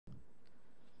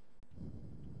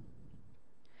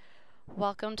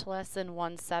Welcome to lesson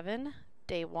 1-7,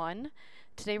 day 1.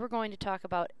 Today we're going to talk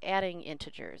about adding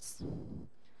integers.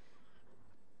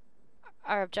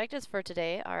 Our objectives for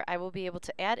today are I will be able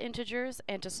to add integers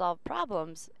and to solve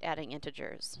problems adding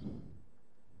integers.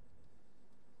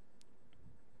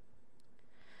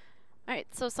 Alright,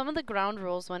 so some of the ground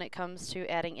rules when it comes to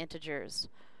adding integers.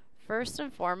 First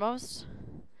and foremost,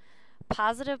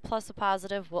 positive plus a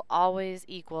positive will always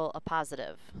equal a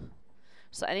positive.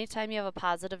 So anytime you have a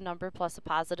positive number plus a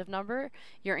positive number,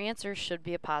 your answer should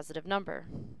be a positive number.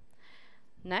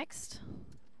 Next,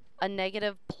 a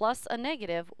negative plus a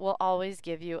negative will always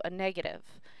give you a negative.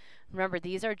 Remember,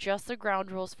 these are just the ground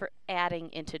rules for adding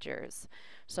integers.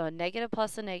 So a negative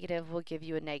plus a negative will give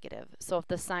you a negative. So if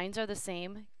the signs are the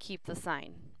same, keep the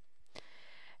sign.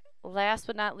 Last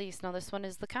but not least, now this one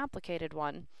is the complicated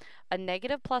one. A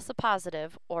negative plus a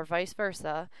positive, or vice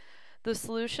versa, the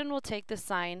solution will take the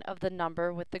sign of the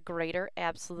number with the greater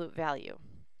absolute value.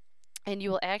 And you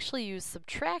will actually use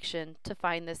subtraction to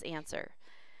find this answer.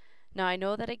 Now I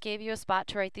know that it gave you a spot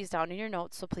to write these down in your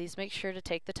notes, so please make sure to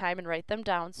take the time and write them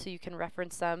down so you can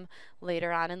reference them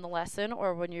later on in the lesson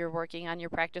or when you're working on your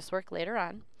practice work later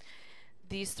on.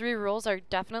 These three rules are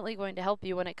definitely going to help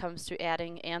you when it comes to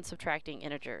adding and subtracting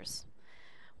integers.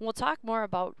 We'll talk more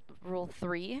about rule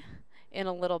 3 in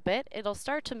a little bit. It'll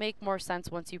start to make more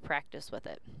sense once you practice with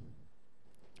it.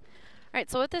 Alright,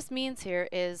 so what this means here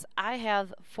is I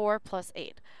have 4 plus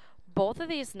 8. Both of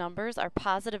these numbers are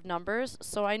positive numbers,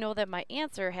 so I know that my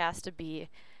answer has to be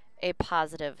a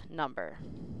positive number.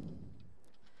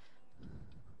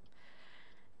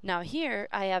 Now here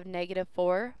I have negative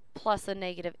 4 plus a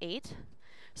negative 8.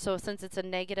 So since it's a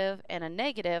negative and a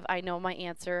negative, I know my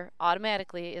answer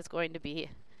automatically is going to be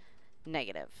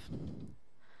negative.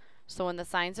 So when the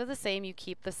signs are the same, you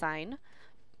keep the sign.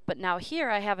 But now here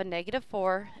I have a negative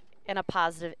 4 and a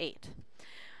positive 8.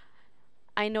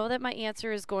 I know that my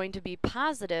answer is going to be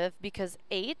positive because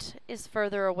 8 is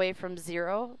further away from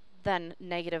 0 than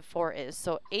negative 4 is.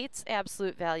 So 8's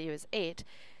absolute value is 8.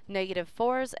 Negative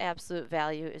 4's absolute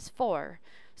value is 4.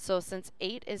 So since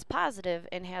 8 is positive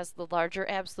and has the larger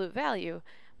absolute value,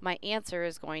 my answer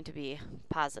is going to be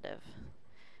positive.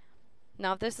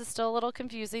 Now if this is still a little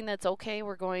confusing, that's okay.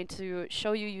 We're going to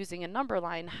show you using a number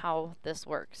line how this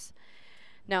works.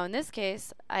 Now in this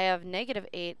case, I have negative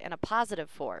 8 and a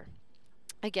positive 4.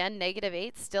 Again, negative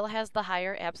 8 still has the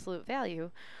higher absolute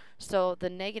value, so the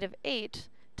negative 8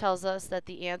 tells us that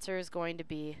the answer is going to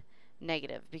be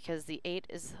negative because the 8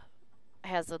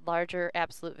 has a larger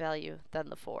absolute value than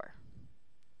the 4.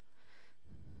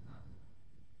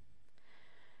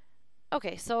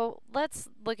 Okay, so let's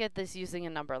look at this using a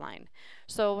number line.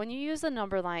 So when you use a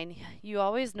number line, you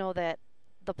always know that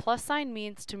the plus sign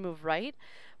means to move right,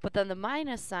 but then the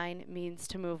minus sign means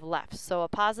to move left. So a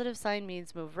positive sign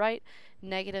means move right,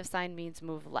 negative sign means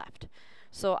move left.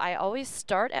 So I always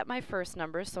start at my first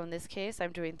number, so in this case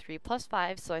I'm doing 3 plus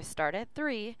 5, so I start at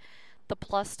 3. The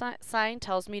plus sign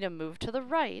tells me to move to the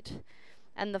right,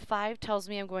 and the 5 tells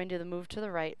me I'm going to move to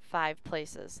the right 5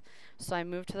 places. So I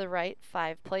move to the right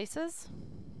 5 places.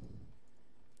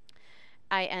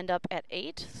 I end up at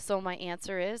 8, so my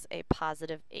answer is a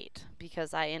positive 8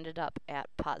 because I ended up at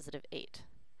positive 8.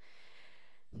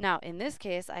 Now in this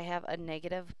case I have a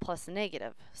negative plus a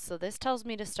negative, so this tells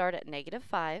me to start at negative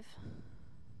 5.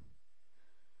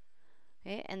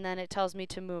 Okay, and then it tells me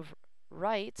to move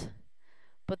right,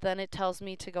 but then it tells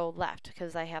me to go left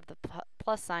because I have the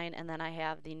plus sign and then I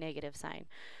have the negative sign.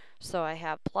 So I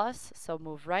have plus, so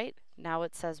move right. Now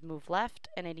it says move left,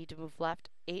 and I need to move left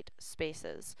 8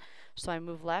 spaces. So I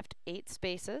move left 8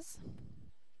 spaces.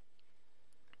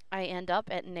 I end up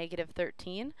at negative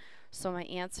 13. So my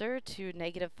answer to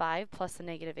negative 5 plus a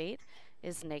negative 8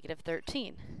 is negative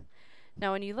 13.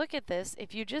 Now when you look at this,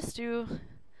 if you just do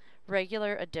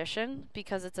regular addition,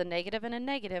 because it's a negative and a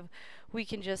negative, we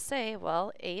can just say,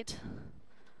 well, 8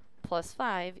 plus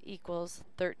 5 equals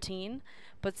 13,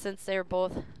 but since they're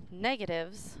both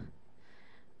negatives,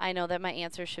 I know that my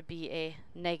answer should be a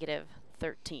negative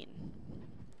 13.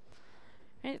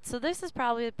 Right, so this is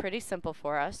probably pretty simple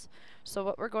for us. So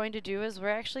what we're going to do is we're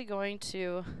actually going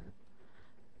to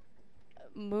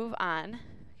move on.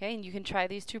 Okay, and you can try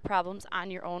these two problems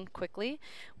on your own quickly.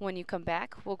 When you come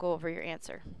back, we'll go over your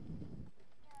answer.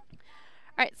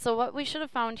 Alright, so what we should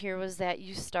have found here was that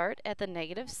you start at the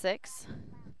negative 6.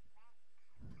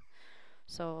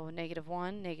 So negative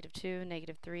 1, negative 2,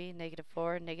 negative 3, negative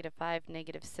 4, negative 5,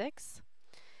 negative 6.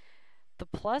 The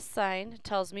plus sign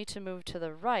tells me to move to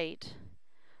the right,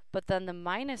 but then the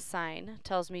minus sign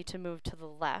tells me to move to the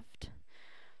left.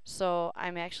 So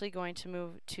I'm actually going to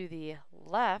move to the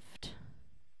left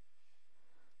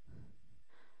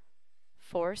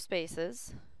 4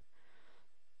 spaces.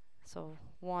 So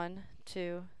 1,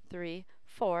 2, 3,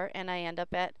 4, and I end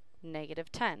up at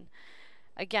negative 10.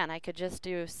 Again, I could just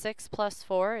do 6 plus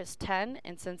 4 is 10,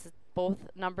 and since both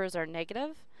numbers are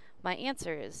negative, my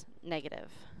answer is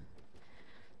negative.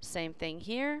 Same thing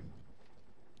here.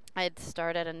 I'd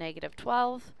start at a negative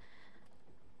 12.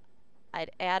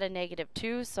 I'd add a negative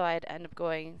 2, so I'd end up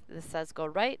going, this says go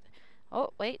right. Oh,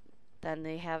 wait. Then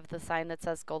they have the sign that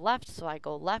says go left, so I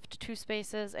go left 2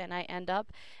 spaces, and I end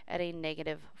up at a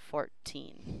negative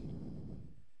 14.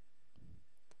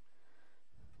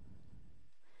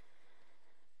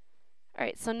 All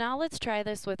right, so now let's try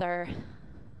this with our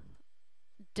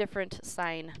different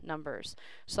sign numbers.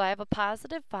 So I have a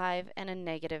positive 5 and a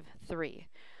negative 3.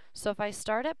 So if I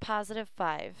start at positive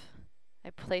 5, I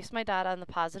place my dot on the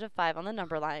positive 5 on the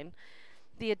number line.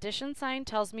 The addition sign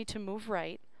tells me to move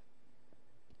right,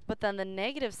 but then the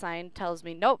negative sign tells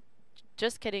me, nope,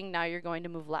 just kidding, now you're going to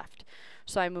move left.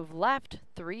 So I move left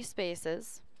 3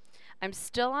 spaces. I'm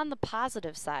still on the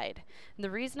positive side. And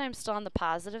the reason I'm still on the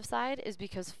positive side is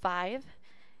because 5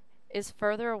 is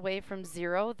further away from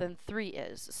 0 than 3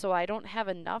 is. So I don't have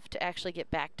enough to actually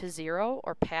get back to 0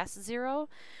 or past 0.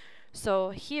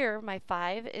 So here, my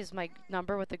 5 is my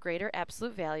number with the greater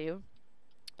absolute value.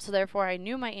 So therefore, I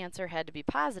knew my answer had to be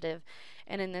positive,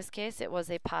 and in this case, it was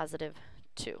a positive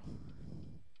 2.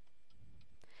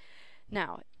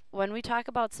 Now, when we talk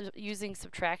about using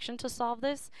subtraction to solve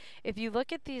this, if you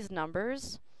look at these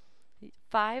numbers,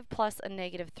 5 plus a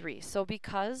negative 3. So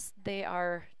because they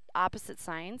are opposite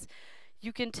signs,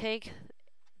 you can take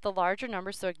the larger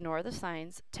number, so ignore the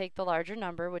signs, take the larger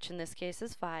number, which in this case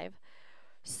is 5,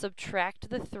 subtract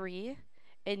the 3,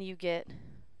 and you get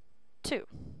 2.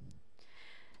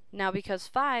 Now because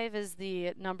 5 is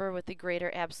the number with the greater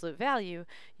absolute value,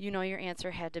 you know your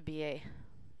answer had to be a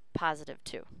positive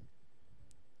 2.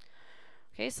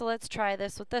 Okay, so let's try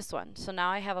this with this one. So now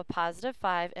I have a positive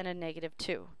 5 and a negative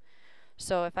 2.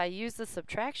 So if I use the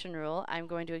subtraction rule, I'm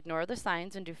going to ignore the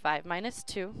signs and do 5 minus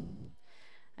 2,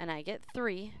 and I get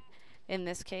 3. In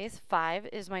this case, 5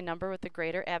 is my number with the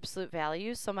greater absolute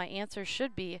value, so my answer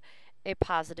should be a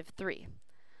positive 3.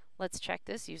 Let's check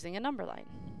this using a number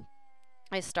line.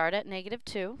 I start at negative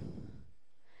 2.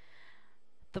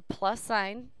 The plus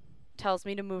sign tells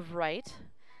me to move right.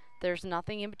 There's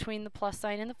nothing in between the plus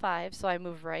sign and the 5, so I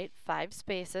move right 5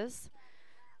 spaces.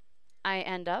 I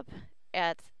end up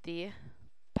at the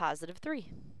positive 3.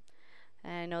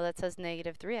 And I know that says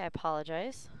negative 3. I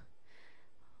apologize.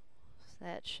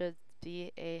 That should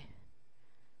be a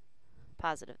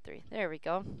positive 3. There we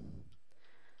go.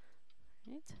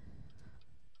 Right.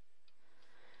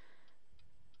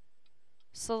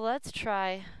 So let's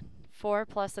try 4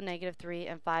 plus a negative 3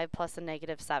 and 5 plus a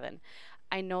negative 7.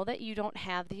 I know that you don't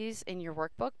have these in your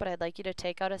workbook, but I'd like you to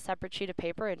take out a separate sheet of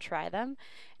paper and try them.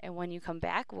 And when you come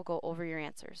back, we'll go over your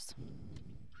answers.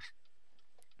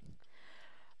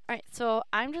 Alright, so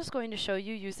I'm just going to show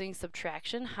you using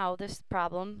subtraction how this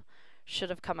problem should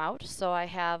have come out. So I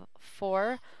have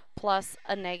 4 plus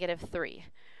a negative 3.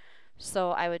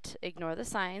 So I would ignore the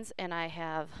signs, and I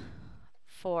have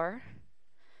 4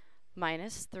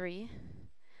 minus 3,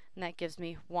 and that gives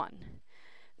me 1.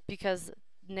 Because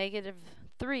negative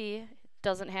 3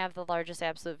 doesn't have the largest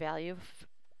absolute value,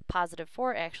 positive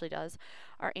 4 actually does,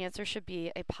 our answer should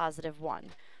be a positive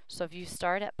 1. So if you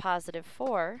start at positive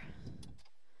 4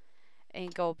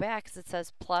 and go back, because it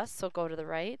says plus, so go to the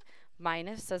right,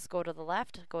 minus says go to the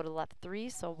left 3,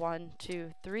 so 1,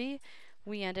 2, 3,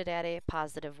 we ended at a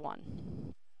positive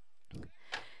 1.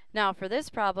 Now for this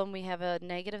problem, we have a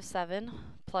negative 7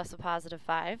 plus a positive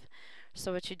 5.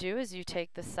 So what you do is you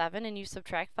take the 7 and you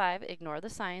subtract 5, ignore the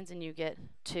signs, and you get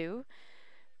 2.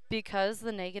 Because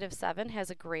the negative 7 has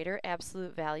a greater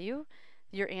absolute value,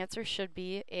 your answer should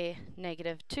be a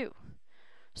negative 2.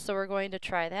 So we're going to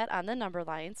try that on the number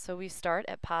line. So we start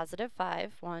at positive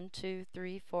 5, 1, 2,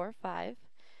 3, 4, 5.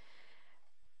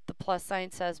 The plus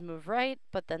sign says move right,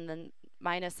 but then the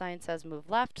minus sign says move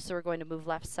left, so we're going to move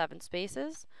left 7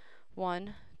 spaces.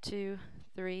 1, 2,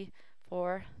 3,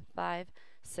 4, 5,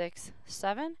 6,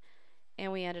 7,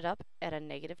 and we ended up at a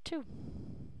negative 2.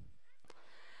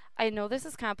 I know this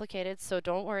is complicated, so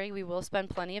don't worry, we will spend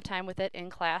plenty of time with it in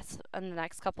class in the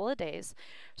next couple of days.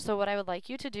 So what I would like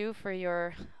you to do for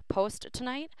your post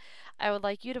tonight, I would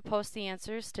like you to post the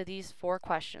answers to these 4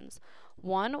 questions.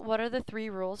 1, what are the 3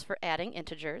 rules for adding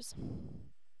integers?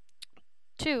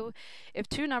 2, if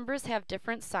 2 numbers have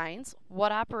different signs,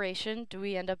 what operation do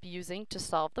we end up using to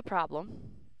solve the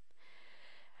problem?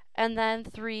 And then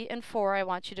 3 and 4, I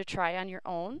want you to try on your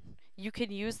own. you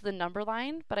can use the number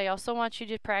line, but I also want you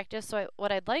to practice. So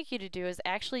what I'd like you to do is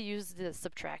actually use the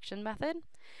subtraction method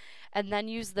and then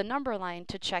use the number line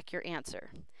to check your answer.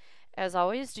 As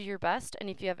always, do your best, and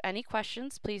if you have any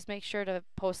questions, please make sure to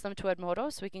post them to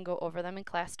Edmodo so we can go over them in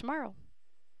class tomorrow.